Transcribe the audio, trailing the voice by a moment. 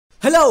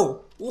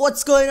Hello,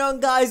 what's going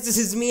on guys? This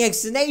is me,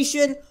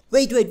 Nation.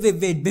 Wait,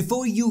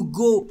 before you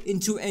go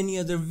into any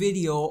other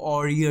video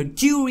or you're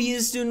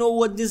curious to know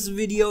what this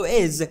video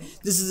is,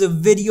 this is a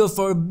video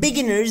for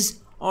beginners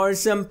or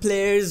some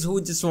players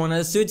who just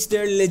wanna switch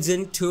their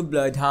legend to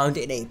Bloodhound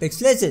in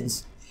Apex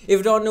Legends. If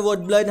you don't know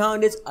what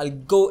Bloodhound is, I'll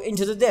go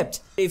into the depth.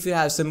 If you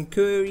have some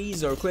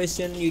queries or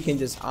questions, you can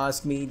just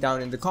ask me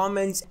down in the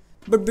comments.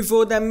 But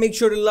before that, make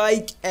sure to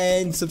like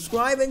and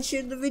subscribe and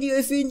share the video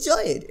if you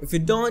enjoy it. If you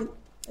don't,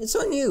 it's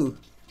on you.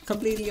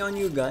 Completely on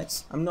you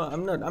guys. I'm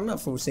not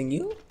forcing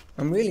you.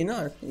 I'm really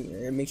not.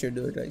 Make sure to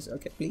do it guys.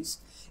 Okay, please.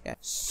 Yeah.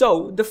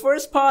 So the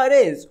first part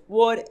is,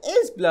 what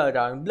is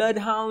Bloodhound?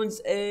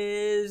 Bloodhounds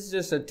is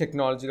just a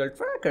technological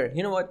tracker.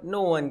 You know what?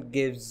 No one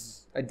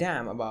gives a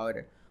damn about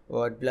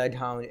what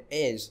Bloodhound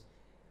is.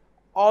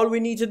 All we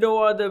need to know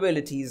are the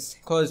abilities,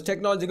 because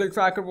technological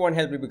tracker won't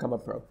help you become a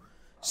pro.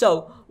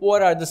 So,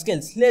 what are the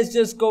skills? Let's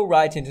just go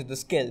right into the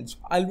skills.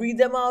 I'll read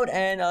them out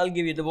and I'll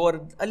give you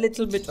a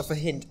little bit of a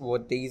hint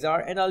what these are,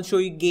 and I'll show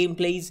you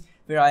gameplays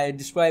where I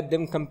describe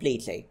them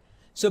completely.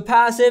 So,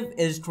 passive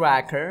is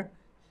tracker,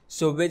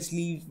 so which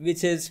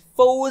is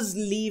foes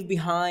leave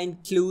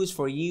behind clues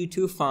for you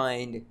to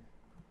find.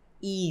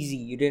 Easy.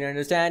 You didn't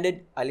understand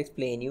it? I'll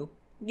explain you.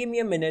 Give me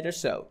a minute or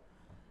so.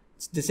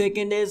 The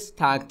second is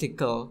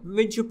tactical,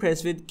 which you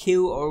press with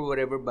Q or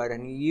whatever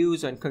button you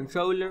use on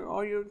controller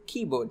or your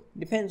keyboard.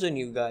 Depends on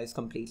you guys,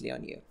 completely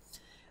on you.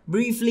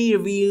 Briefly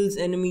reveals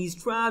enemies,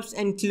 traps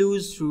and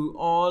clues through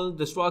all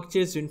the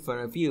structures in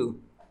front of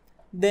you.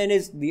 Then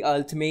is the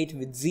ultimate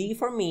with Z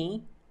for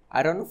me,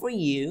 I don't know for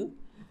you.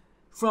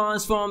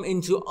 Transform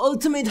into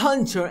ultimate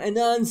hunter,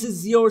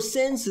 enhances your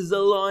senses,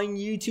 allowing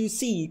you to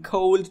see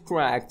cold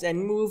tracks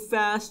and move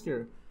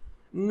faster.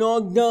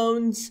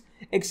 Knockdowns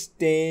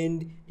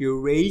extend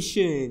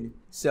duration.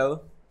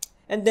 So,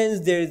 and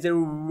then there's the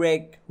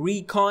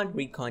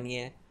recon,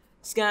 yeah.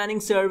 Scanning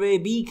survey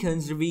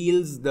beacons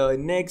reveals the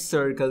next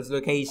circle's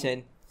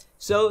location.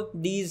 So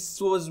these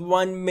was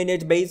 1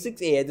 minute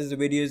basics. Yeah, this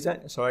video is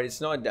done. Sorry,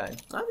 it's not done.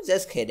 I'm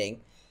just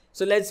kidding.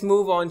 So let's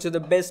move on to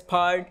the best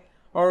part,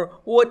 or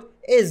what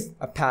is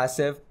a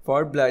passive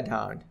for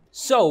Bloodhound.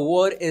 So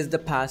what is the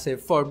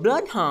passive for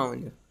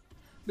Bloodhound?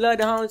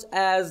 Bloodhounds,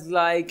 as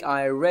like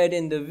I read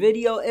in the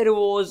video, it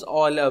was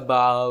all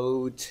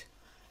about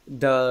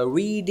the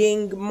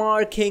reading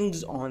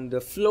markings on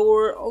the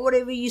floor or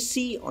whatever you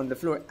see on the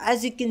floor.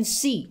 As you can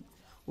see,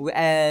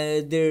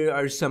 there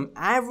are some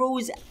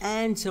arrows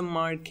and some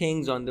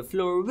markings on the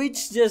floor,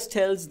 which just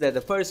tells that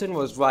the person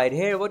was right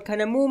here, what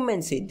kind of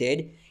movements he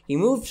did. He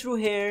moved through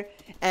here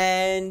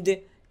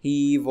and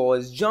he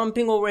was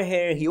jumping over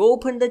here. He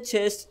opened the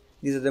chest.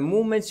 These are the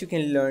movements you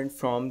can learn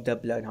from the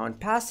Bloodhound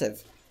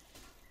passive.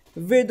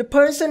 Where the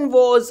person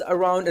was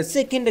around a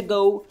second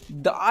ago,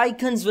 the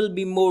icons will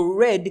be more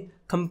red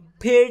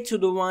compared to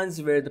the ones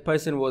where the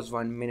person was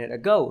 1 minute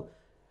ago.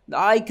 The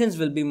icons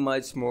will be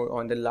much more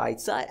on the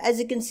light side. As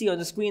you can see on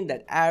the screen,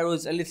 that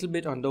arrows a little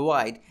bit on the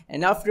white,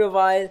 and after a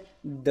while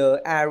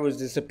the arrows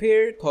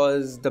disappear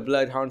because the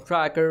Bloodhound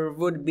tracker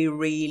would be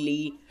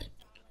really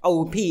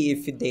OP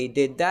if they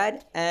did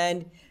that.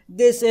 And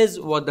this is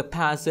what the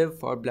passive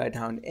for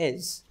Bloodhound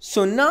is.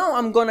 So now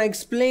I'm gonna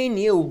explain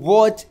you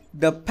what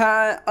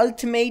the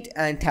ultimate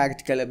and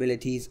tactical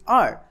abilities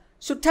are.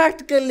 So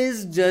tactical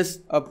is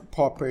just a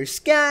proper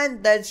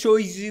scan that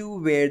shows you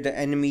where the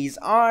enemies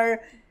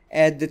are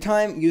at the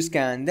time you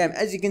scan them.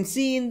 As you can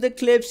see in the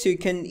clips, you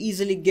can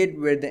easily get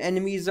where the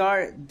enemies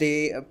are.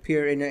 They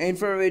appear in an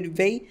infrared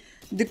way.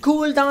 The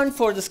cooldown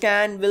for the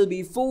scan will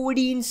be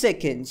 14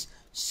 seconds.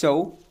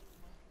 So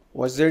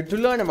what's there to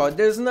learn about?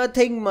 There's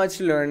nothing much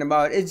to learn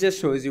about. It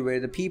just shows you where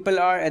the people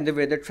are and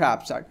where the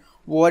traps are.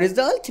 What is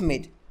the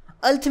ultimate?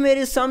 Ultimate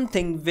is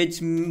something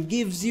which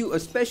gives you a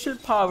special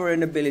power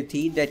and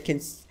ability that can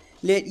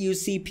let you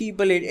see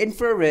people in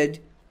infrared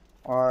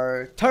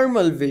or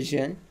thermal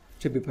vision,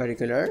 to be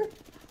particular.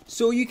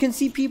 So you can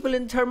see people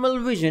in thermal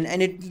vision,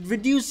 and it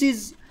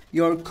reduces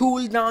your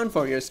cooldown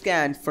for your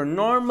scan. For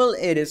normal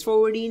it is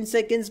 14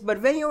 seconds,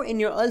 but when you're in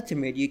your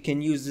ultimate you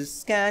can use this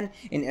scan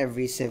in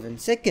every 7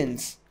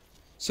 seconds.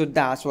 So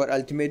that's what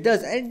ultimate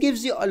does, and it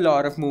gives you a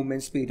lot of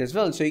movement speed as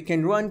well, so you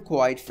can run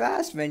quite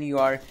fast when you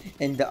are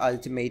in the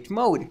ultimate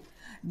mode.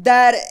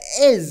 That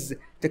is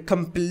the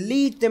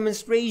complete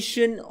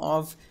demonstration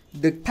of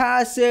the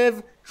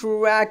passive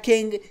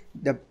tracking,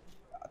 the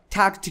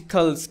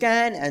tactical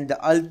scan and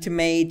the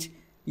ultimate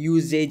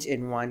usage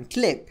in one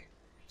clip.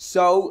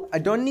 So I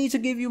don't need to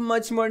give you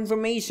much more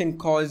information,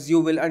 cause you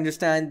will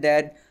understand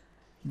that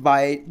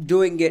by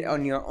doing it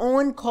on your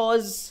own,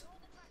 cause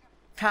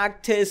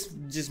practice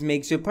just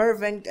makes you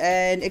perfect,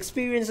 and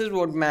experience is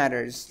what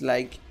matters.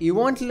 Like, you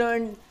won't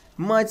learn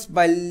much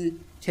by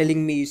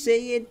telling me you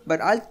say it,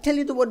 but I'll tell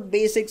you what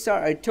basics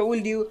are. I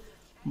told you,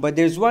 but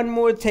there's one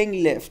more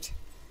thing left.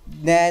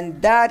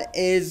 Then that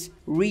is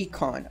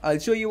recon. I'll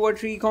show you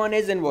what recon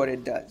is and what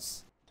it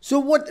does. So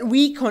what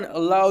Recon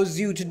allows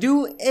you to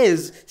do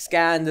is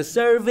scan the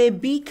survey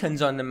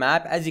beacons on the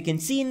map. As you can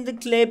see in the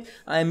clip,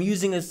 I am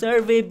using a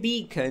survey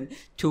beacon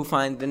to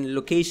find the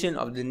location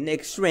of the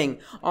next ring.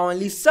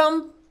 Only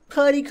some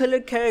particular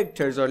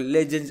characters or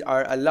legends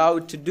are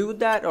allowed to do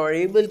that or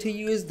able to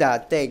use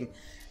that thing.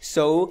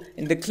 So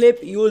in the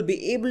clip you will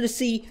be able to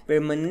see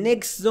where my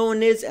next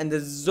zone is, and the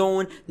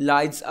zone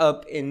lights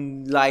up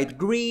in light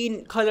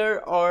green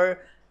color,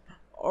 or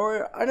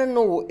I don't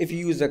know if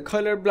you use a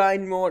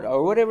colorblind mode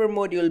or whatever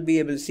mode, you'll be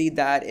able to see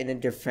that in a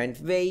different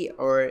way,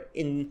 or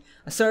in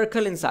a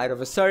circle inside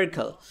of a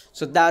circle.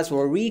 So that's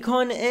what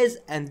Recon is,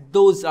 and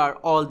those are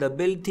all the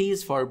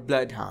abilities for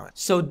Bloodhound.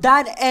 So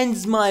that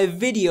ends my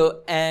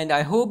video, and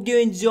I hope you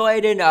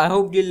enjoyed it. I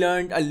hope you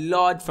learned a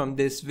lot from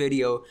this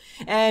video,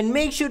 and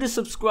make sure to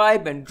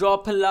subscribe and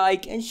drop a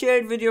like and share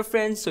it with your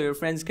friends so your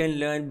friends can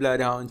learn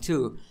Bloodhound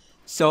too.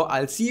 So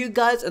I'll see you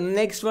guys on the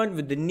next one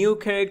with the new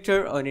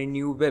character or a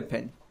new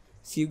weapon.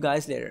 See you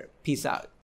guys later. Peace out.